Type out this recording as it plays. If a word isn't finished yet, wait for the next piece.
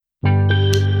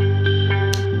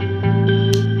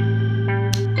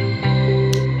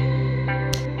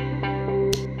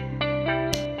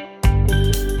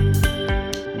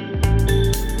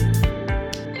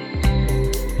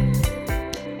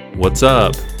What's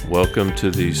up? Welcome to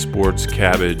the Sports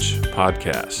Cabbage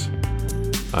Podcast.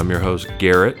 I'm your host,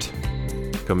 Garrett,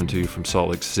 coming to you from Salt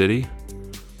Lake City.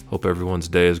 Hope everyone's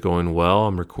day is going well.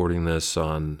 I'm recording this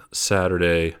on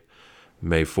Saturday,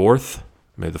 May 4th.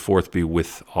 May the 4th be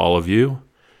with all of you.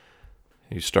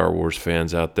 You Star Wars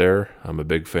fans out there, I'm a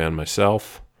big fan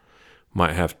myself.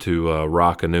 Might have to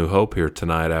rock A New Hope here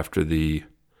tonight after the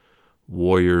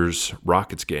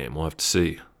Warriors-Rockets game. We'll have to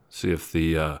see if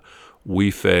the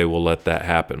Wii will let that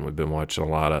happen. We've been watching a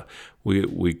lot of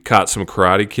we caught some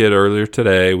Karate Kid earlier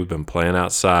today. We've been playing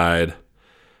outside.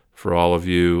 For all of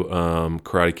you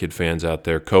Karate Kid fans out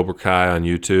there, Cobra Kai on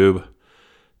YouTube,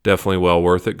 definitely well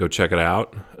worth it. Go check it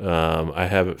out. I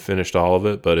haven't finished all of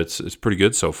it, but it's pretty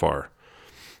good so far.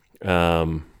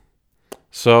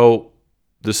 So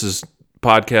this is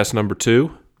podcast number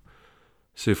 2.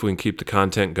 See if we can keep the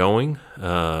content going.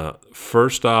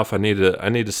 First off, I need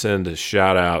to send a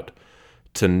shout out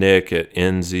to Nick at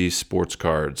NZ Sports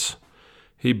Cards.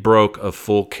 He broke a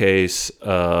full case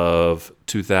of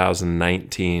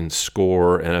 2019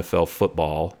 Score NFL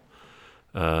football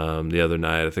the other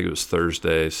night. I think it was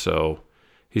Thursday. So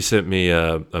he sent me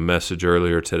a message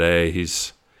earlier today.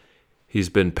 He's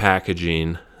been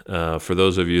packaging. For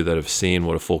those of you that have seen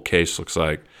what a full case looks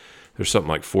like, there's something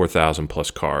like 4,000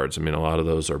 plus cards. I mean, a lot of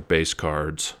those are base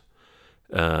cards.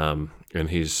 And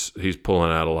he's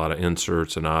pulling out a lot of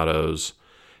inserts and autos.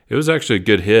 It was actually a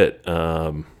good hit.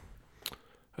 I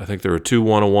think there were 2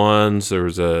 101s. There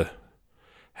was a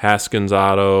Haskins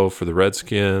auto for the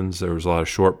Redskins. There was a lot of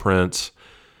short prints.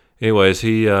 Anyways,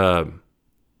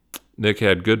 Nick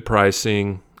had good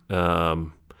pricing.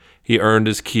 He earned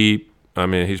his keep. I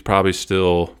mean, he's probably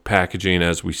still packaging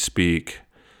as we speak.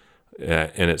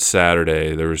 And it's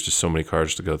Saturday. There was just so many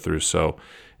cards to go through. So,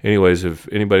 anyways, if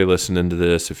anybody listening to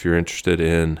this, if you're interested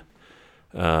in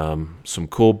some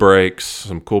cool breaks,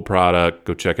 some cool product,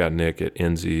 go check out Nick at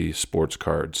NZ Sports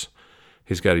Cards.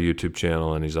 He's got a YouTube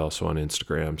channel and he's also on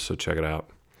Instagram, so check it out.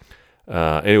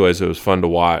 Anyways, it was fun to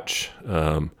watch.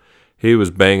 He was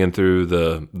banging through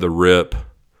the rip,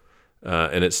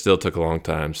 and it still took a long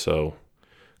time, so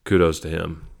kudos to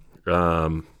him.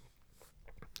 We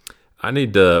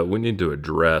need to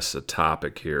address a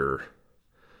topic here,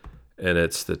 and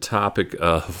it's the topic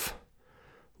of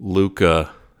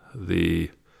Luka, the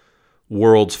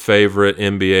world's favorite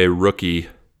NBA rookie,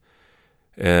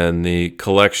 and the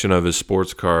collection of his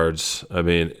sports cards. I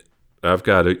mean, I've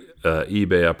got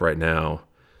eBay up right now.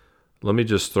 Let me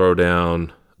just throw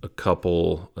down a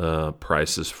couple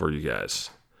prices for you guys.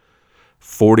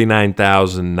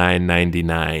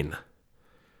 $49,999.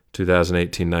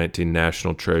 2018-19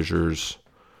 National Treasures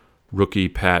rookie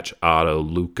patch auto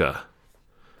Luka.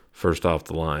 First off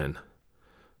the line.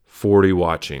 40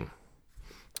 watching.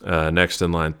 Next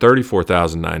in line,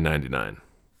 $34,999.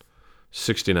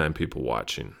 69 people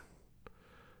watching.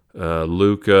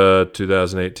 Luka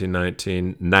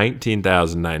 2018-19,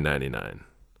 $19,999.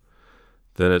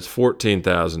 Then it's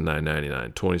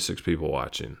 $14,999. 26 people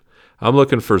watching. I'm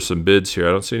looking for some bids here.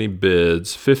 I don't see any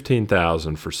bids.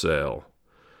 $15,000 for sale.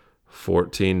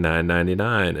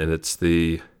 $14,999, and it's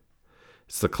the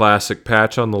classic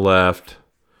patch on the left.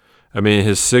 I mean,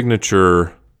 his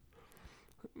signature,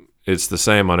 it's the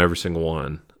same on every single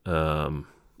one,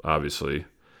 obviously,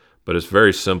 but it's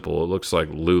very simple. It looks like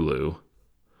Lulu,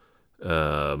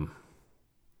 but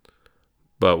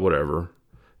whatever.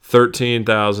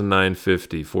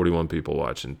 $13,950, 41 people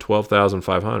watching.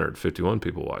 $12,500, 51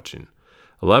 people watching.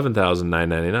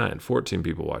 $11,999, 14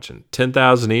 people watching.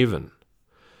 $10,000 even.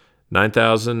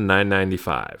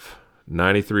 $9,995,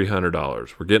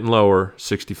 $9,300. We're getting lower,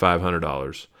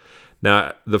 $6,500.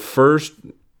 Now, the first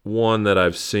one that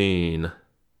I've seen,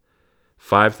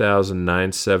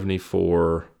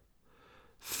 $5,974,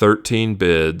 13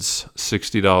 bids,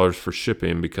 $60 for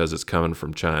shipping because it's coming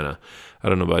from China. I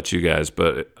don't know about you guys,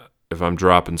 but if I'm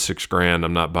dropping $6,000,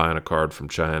 I'm not buying a card from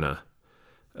China.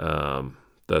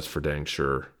 That's for dang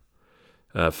sure.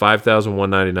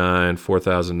 $5,199,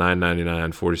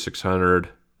 $4,999, $4,600,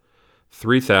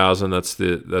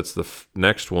 $3,000. That's the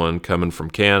next one coming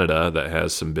from Canada that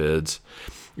has some bids.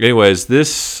 Anyways,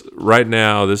 this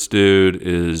dude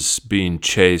is being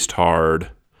chased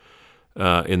hard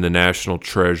in the National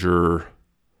Treasure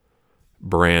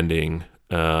branding.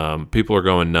 People are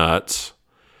going nuts.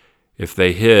 If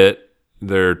they hit,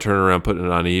 they're turning around putting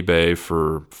it on eBay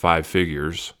for 5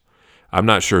 figures. I'm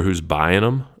not sure who's buying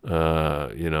them.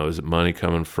 Is it money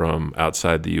coming from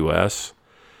outside the U.S.?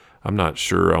 I'm not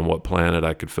sure on what planet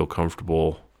I could feel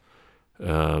comfortable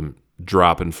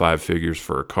dropping 5 figures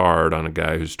for a card on a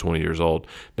guy who's 20 years old.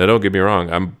 Now, don't get me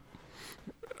wrong.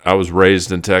 I was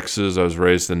raised in Texas. I was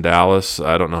raised in Dallas.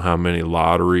 I don't know how many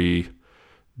lottery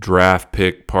draft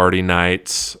pick party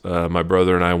nights my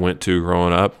brother and I went to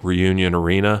growing up. Reunion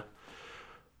Arena,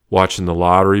 watching the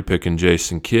lottery, picking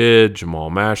Jason Kidd, Jamal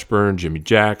Mashburn, Jimmy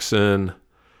Jackson.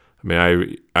 I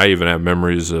mean, I even have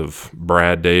memories of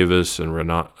Brad Davis and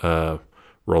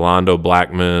Rolando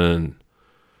Blackman and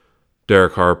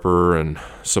Derek Harper and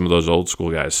some of those old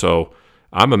school guys. So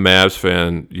I'm a Mavs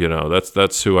fan.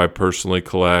 That's who I personally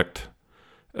collect.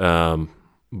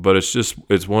 But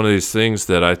it's one of these things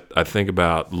that I think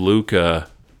about Luka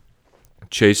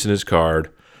chasing his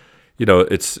card.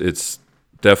 It's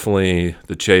definitely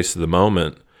the chase of the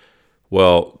moment.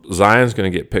 Well, Zion's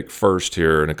going to get picked first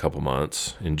here in a couple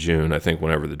months, in June, I think,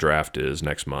 whenever the draft is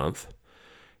next month.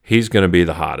 He's going to be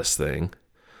the hottest thing.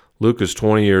 Luka's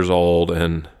 20 years old,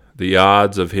 and the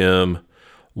odds of him,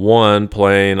 one,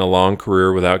 playing a long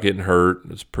career without getting hurt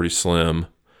is pretty slim.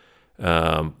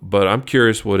 But I'm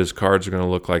curious what his cards are going to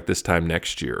look like this time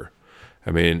next year. I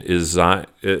mean, is Zion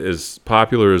as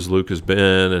popular as Luke has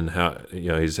been, and how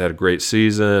he's had a great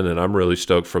season, and I'm really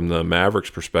stoked from the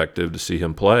Mavericks perspective to see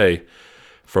him play.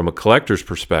 From a collector's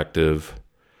perspective,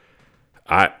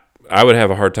 I would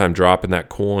have a hard time dropping that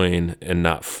coin and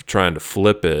not trying to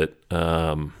flip it.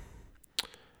 I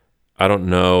don't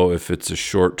know if it's a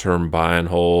short-term buy and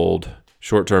hold,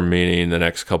 short-term meaning the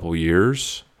next couple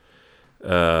years.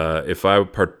 If I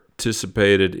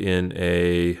participated in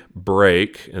a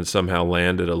break and somehow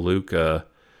landed a Luka,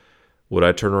 would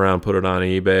I turn around and put it on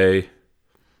eBay?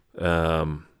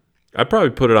 I'd probably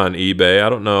put it on eBay. I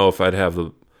don't know if I'd have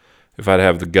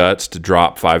the guts to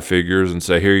drop 5 figures and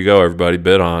say, "Here you go, everybody,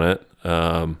 bid on it."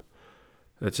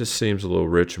 That just seems a little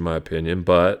rich in my opinion.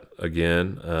 But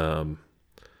again,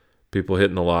 people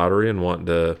hitting the lottery and wanting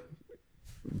to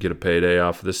get a payday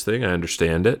off of this thing, I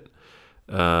understand it.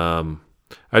 I'm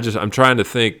trying to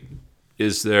think,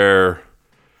 is there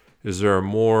a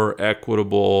more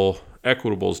equitable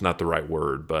is not the right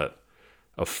word, but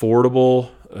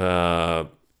affordable,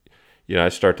 I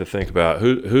start to think about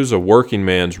who's a working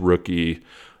man's rookie,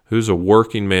 who's a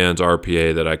working man's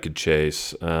RPA that I could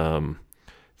chase.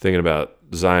 Thinking about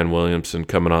Zion Williamson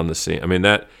coming on the scene. I mean,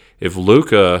 that if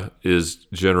Luka is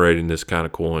generating this kind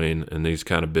of coin and these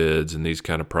kind of bids and these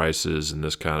kind of prices and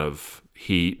this kind of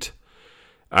heat,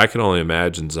 I can only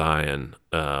imagine Zion.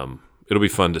 It'll be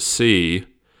fun to see.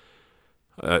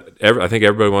 I think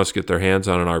everybody wants to get their hands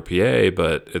on an RPA,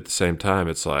 but at the same time,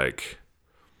 it's like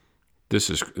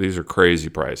these are crazy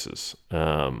prices.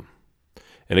 And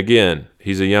again,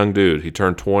 he's a young dude. He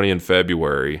turned 20 in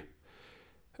February.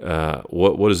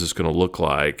 What is this going to look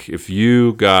like? If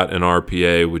you got an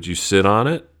RPA, would you sit on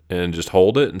it and just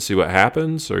hold it and see what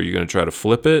happens? Or are you going to try to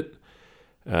flip it?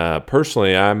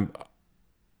 Personally,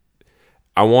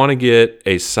 I want to get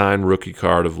a signed rookie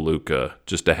card of Luka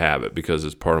just to have it because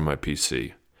it's part of my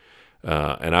PC.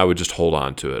 And I would just hold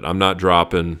on to it. I'm not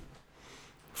dropping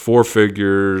 4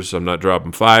 figures. I'm not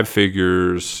dropping 5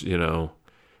 figures,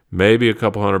 maybe a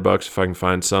couple $100 if I can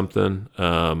find something,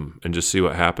 and just see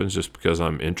what happens just because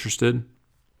I'm interested.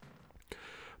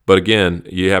 But again,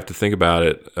 you have to think about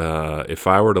it. If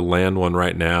I were to land one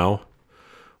right now,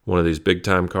 one of these big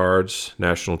time cards,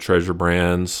 National Treasure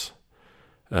brands,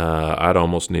 I'd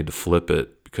almost need to flip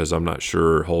it because I'm not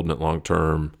sure holding it long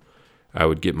term I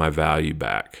would get my value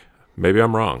back. Maybe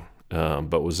I'm wrong.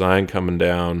 But with Zion coming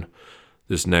down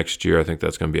this next year, I think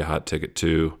that's going to be a hot ticket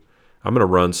too. I'm going to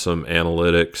run some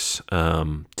analytics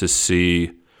to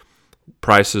see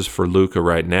prices for Luka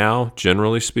right now,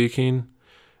 generally speaking,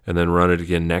 and then run it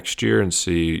again next year and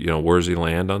see, where's he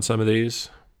land on some of these.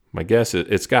 My guess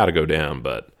it's got to go down,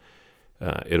 but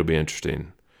it'll be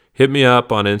interesting. Hit me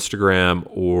up on Instagram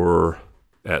or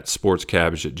at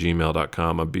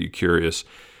sportscabbage@gmail.com. I'd be curious.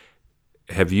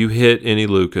 Have you hit any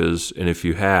Lukas? And if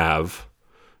you have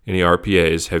any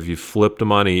RPAs, have you flipped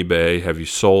them on eBay? Have you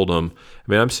sold them?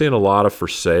 I mean, I'm seeing a lot of for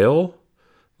sale,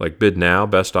 like bid now,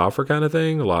 best offer kind of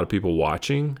thing. A lot of people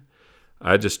watching.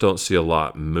 I just don't see a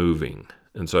lot moving.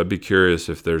 And so I'd be curious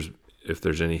if there's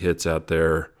any hits out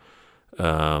there.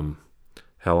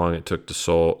 How long it took to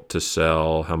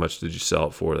sell, how much did you sell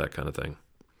it for, that kind of thing.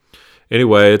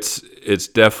 Anyway, it's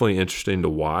definitely interesting to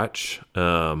watch.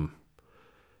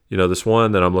 This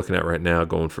one that I'm looking at right now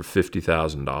going for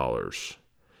 $50,000.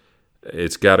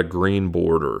 It's got a green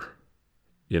border,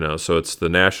 so it's the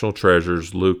National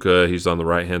Treasures. Luka, he's on the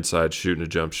right-hand side shooting a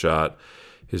jump shot.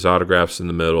 His autograph's in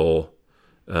the middle,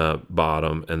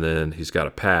 bottom, and then he's got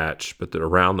a patch, but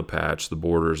around the patch, the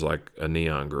border is like a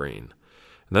neon green.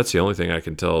 And that's the only thing I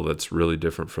can tell that's really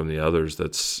different from the others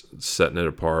that's setting it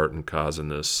apart and causing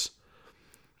this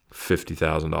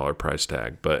 $50,000 price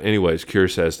tag. But anyways,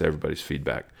 curious as to everybody's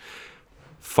feedback.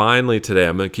 Finally today,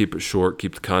 I'm going to keep it short,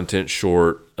 keep the content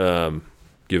short, given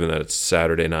that it's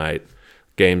Saturday night,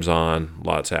 game's on,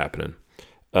 lots happening.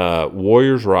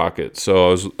 Warriors Rockets. So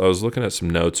I was looking at some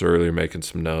notes earlier, making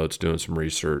some notes, doing some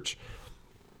research.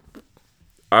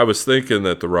 I was thinking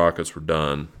that the Rockets were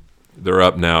done. They're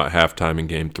up now at halftime in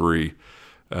Game 3.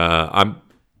 I'm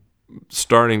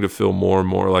starting to feel more and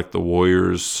more like the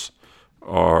Warriors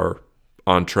are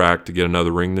on track to get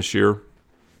another ring this year.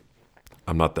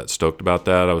 I'm not that stoked about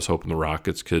that. I was hoping the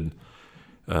Rockets could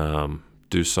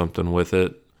do something with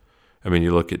it. I mean,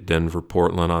 you look at Denver,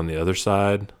 Portland on the other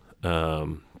side.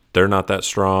 They're not that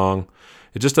strong.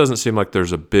 It just doesn't seem like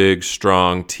there's a big,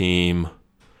 strong team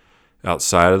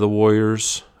outside of the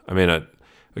Warriors. I mean,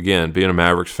 again, being a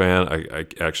Mavericks fan, I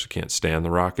actually can't stand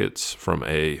the Rockets from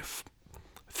a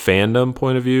fandom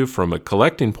point of view. From a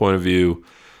collecting point of view,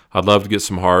 I'd love to get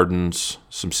some Hardens,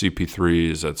 some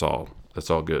CP3s. That's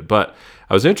all good. But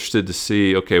I was interested to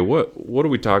see, okay, what are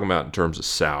we talking about in terms of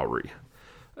salary?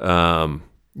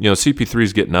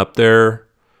 CP3's getting up there.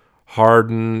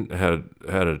 Harden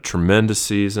had a tremendous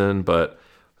season, but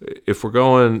if we're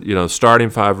going, starting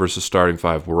five versus starting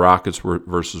five, Rockets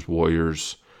versus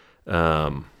Warriors,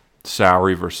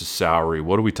 salary versus salary,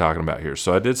 what are we talking about here?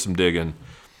 So I did some digging.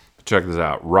 Check this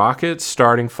out. Rockets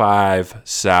starting five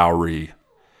salary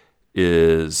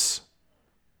is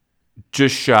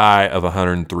just shy of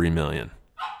 $103 million.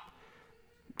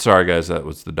 Sorry, guys, that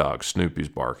was the dog. Snoopy's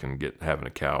barking, having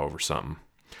a cow over something.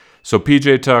 So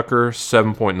PJ Tucker,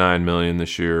 $7.9 million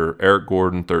this year. Eric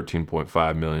Gordon,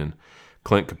 $13.5 million.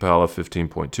 Clint Capella,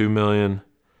 $15.2 million.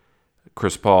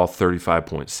 Chris Paul,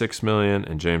 $35.6 million,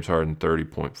 and James Harden,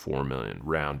 $30.4 million,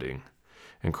 rounding.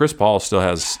 And Chris Paul still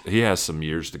has some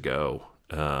years to go,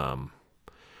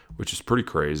 which is pretty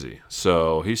crazy.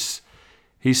 So he's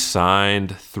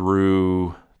signed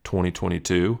through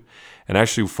 2022, and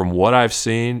actually, from what I've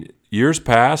seen, years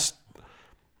past,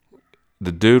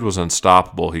 the dude was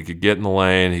unstoppable. He could get in the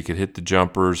lane, he could hit the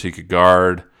jumpers, he could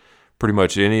guard pretty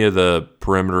much any of the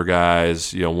perimeter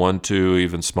guys. 1, 2,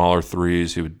 even smaller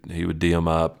threes. He would D them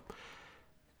up.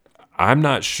 I'm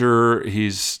not sure I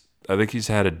think he's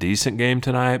had a decent game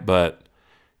tonight, but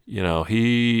is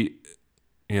he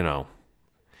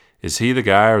the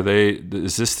guy?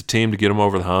 Is this the team to get him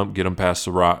over the hump, get him past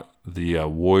the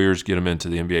Warriors, get him into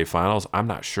the NBA Finals? I'm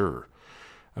not sure.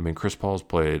 I mean, Chris Paul's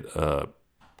played a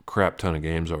crap ton of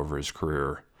games over his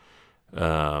career,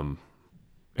 and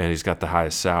he's got the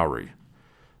highest salary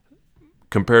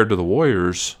compared to the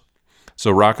Warriors.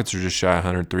 So Rockets are just shy of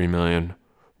 $103 million.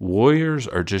 Warriors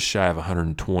are just shy of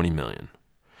 $120 million.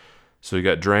 So you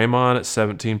got Draymond at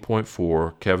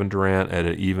 17.4, Kevin Durant at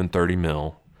an even $30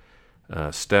 million,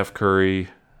 Steph Curry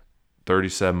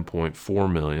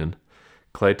 $37.4 million,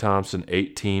 Klay Thompson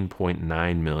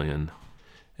 $18.9 million,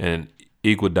 and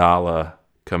Iguodala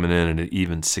coming in at an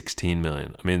even $16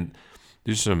 million. I mean,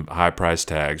 these are some high price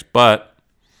tags, but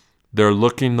they're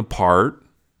looking the part.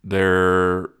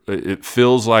 It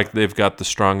feels like they've got the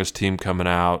strongest team coming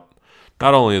out,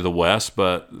 not only of the West,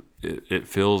 but it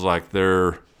feels like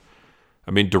Durant's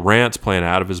playing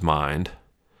out of his mind.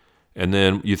 And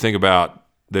then you think about,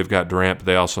 they've got Durant, but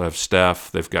they also have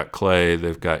Steph, they've got Klay,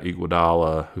 they've got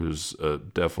Iguodala, who's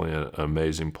definitely an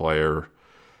amazing player.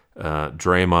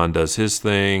 Draymond does his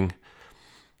thing.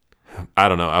 I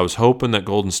don't know. I was hoping that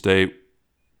Golden State,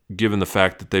 given the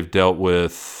fact that they've dealt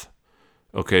with,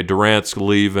 okay, Durant's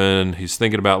leaving, he's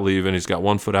thinking about leaving, he's got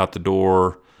one foot out the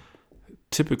door.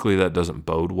 Typically, that doesn't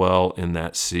bode well in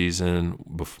that season,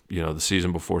 the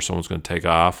season before someone's going to take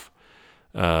off.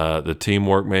 The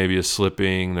teamwork maybe is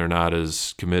slipping. They're not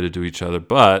as committed to each other,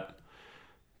 but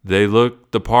they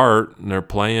look the part and they're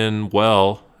playing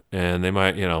well, and they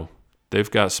might,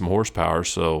 they've got some horsepower.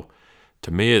 So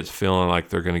to me, it's feeling like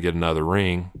they're going to get another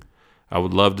ring. I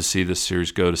would love to see this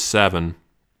series go to 7.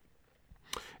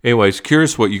 Anyways,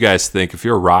 curious what you guys think. If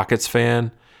you're a Rockets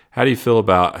fan, how do you feel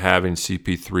about having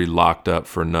CP3 locked up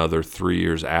for another 3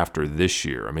 years after this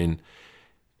year? I mean,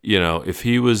 if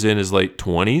he was in his late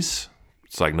 20s,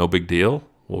 it's like no big deal.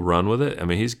 We'll run with it. I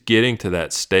mean, he's getting to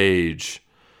that stage.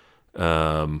 He's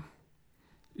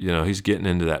getting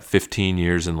into that 15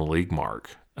 years in the league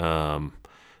mark.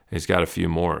 He's got a few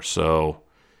more. So,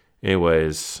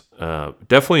 anyways,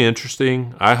 definitely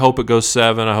interesting. I hope it goes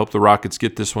 7. I hope the Rockets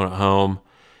get this one at home.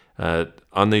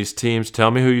 On these teams,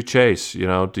 tell me who you chase.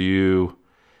 Do you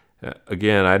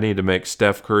again, I need to make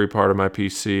Steph Curry part of my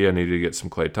PC. I need to get some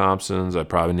Klay Thompsons. I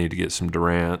probably need to get some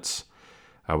Durants.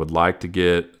 I would like to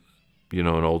get, an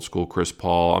old school Chris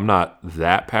Paul. I'm not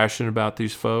that passionate about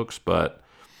these folks, but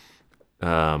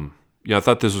I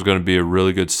thought this was going to be a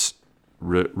really good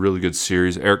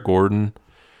series. Eric Gordon,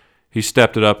 he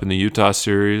stepped it up in the Utah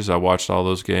series. I watched all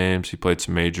those games. He played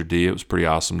some Major D. It was pretty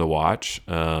awesome to watch.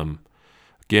 Again,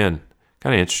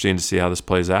 kind of interesting to see how this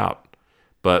plays out.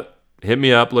 But hit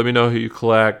me up. Let me know who you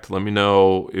collect. Let me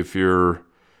know if you're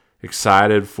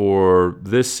excited for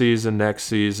this season, next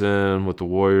season, with the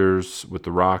Warriors, with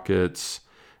the Rockets,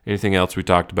 anything else we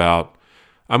talked about.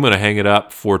 I'm going to hang it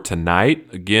up for tonight.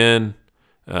 Again,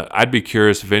 I'd be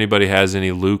curious if anybody has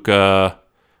any Luka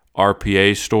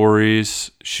RPA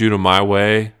stories. Shoot them my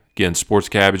way. Again,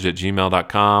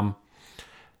 sportscabbage@gmail.com.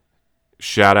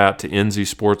 Shout out to NZ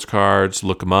Sports Cards.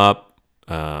 Look them up.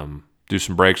 Do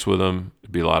some breaks with them.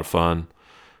 It'd be a lot of fun.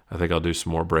 I think I'll do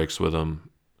some more breaks with them.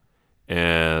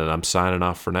 And I'm signing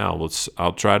off for now.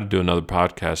 I'll try to do another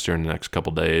podcast here in the next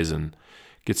couple days and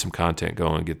get some content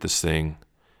going, get this thing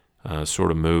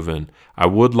sort of moving. I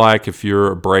would like, if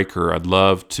you're a breaker, I'd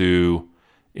love to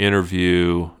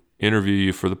interview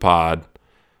you for the pod.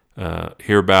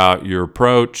 Hear about your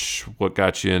approach, what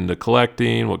got you into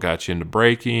collecting, what got you into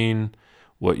breaking,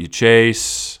 what you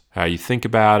chase, how you think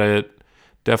about it.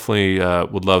 Definitely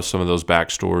would love some of those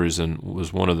backstories, and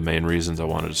was one of the main reasons I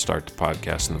wanted to start the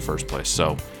podcast in the first place.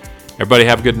 So everybody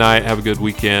have a good night, have a good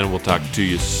weekend. We'll talk to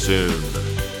you soon.